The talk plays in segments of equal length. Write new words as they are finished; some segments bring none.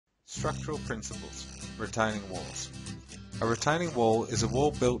Structural principles. Retaining walls. A retaining wall is a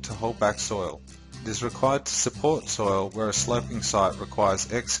wall built to hold back soil. It is required to support soil where a sloping site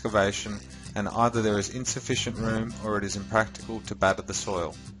requires excavation and either there is insufficient room or it is impractical to batter the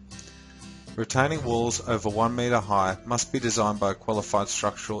soil. Retaining walls over 1 metre high must be designed by a qualified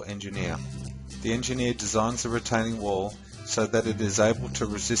structural engineer. The engineer designs the retaining wall so that it is able to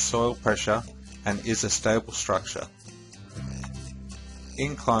resist soil pressure and is a stable structure.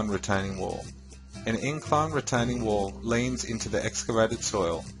 Incline retaining wall. An incline retaining wall leans into the excavated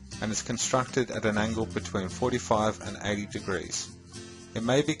soil and is constructed at an angle between 45 and 80 degrees. It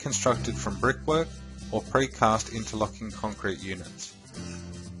may be constructed from brickwork or precast interlocking concrete units.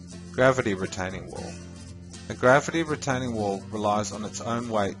 Gravity retaining wall. A gravity retaining wall relies on its own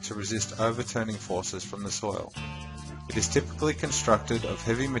weight to resist overturning forces from the soil. It is typically constructed of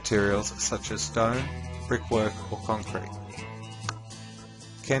heavy materials such as stone, brickwork or concrete.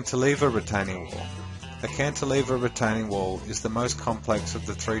 Cantilever retaining wall. A cantilever retaining wall is the most complex of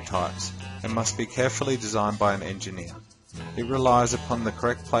the three types and must be carefully designed by an engineer. It relies upon the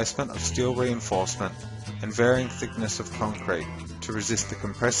correct placement of steel reinforcement and varying thickness of concrete to resist the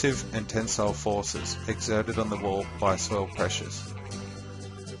compressive and tensile forces exerted on the wall by soil pressures.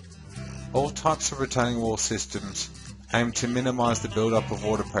 All types of retaining wall systems aim to minimize the build-up of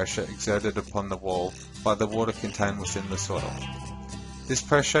water pressure exerted upon the wall by the water contained within the soil. This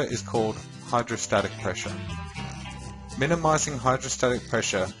pressure is called hydrostatic pressure. Minimizing hydrostatic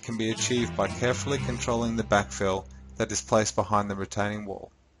pressure can be achieved by carefully controlling the backfill that is placed behind the retaining wall.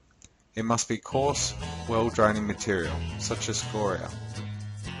 It must be coarse, well-draining material, such as scoria.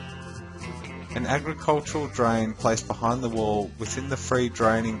 An agricultural drain placed behind the wall within the free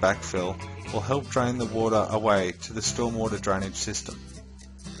draining backfill will help drain the water away to the stormwater drainage system.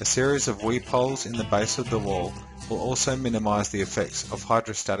 A series of weep holes in the base of the wall will also minimize the effects of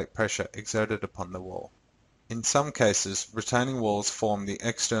hydrostatic pressure exerted upon the wall. In some cases, retaining walls form the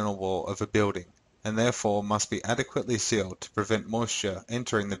external wall of a building and therefore must be adequately sealed to prevent moisture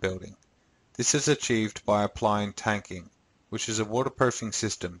entering the building. This is achieved by applying tanking, which is a waterproofing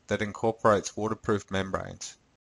system that incorporates waterproof membranes.